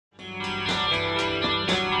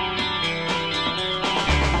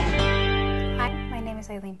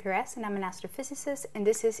Pirez and I'm an astrophysicist, and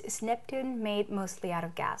this is Neptune made mostly out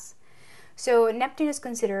of gas. So Neptune is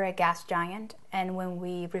considered a gas giant, and when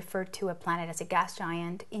we refer to a planet as a gas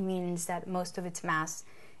giant, it means that most of its mass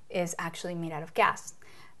is actually made out of gas.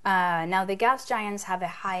 Now the gas giants have a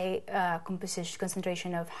high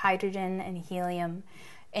concentration of hydrogen and helium.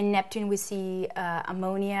 In Neptune we see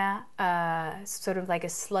ammonia, sort of like a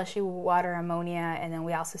slushy water ammonia, and then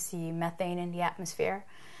we also see methane in the atmosphere.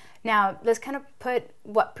 Now let's kind of put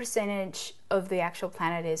what percentage of the actual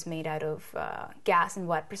planet is made out of gas and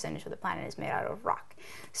what percentage of the planet is made out of rock.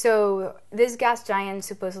 So this gas giant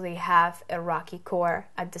supposedly have a rocky core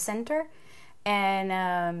at the center, and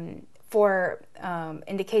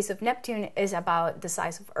in the case of Neptune is about the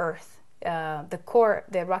size of Earth.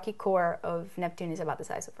 The rocky core of Neptune is about the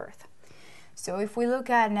size of Earth. So if we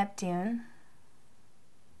look at Neptune,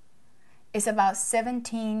 it's about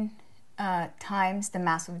 17 times the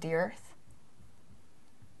mass of the Earth.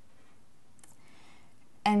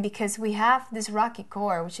 And because we have this rocky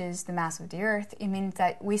core, which is the mass of the Earth, it means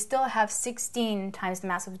that we still have 16 times the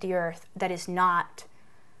mass of the Earth that is not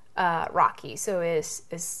rocky, so is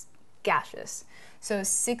gaseous. So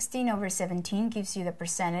 16 over 17 gives you the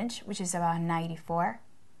percentage, which is about 94%,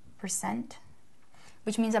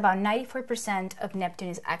 which means about 94% of Neptune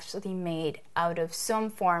is actually made out of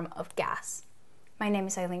some form of gas. My name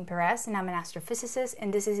is Eylene Pirez, and I'm an astrophysicist,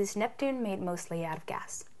 and this is Neptune made mostly out of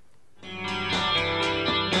gas.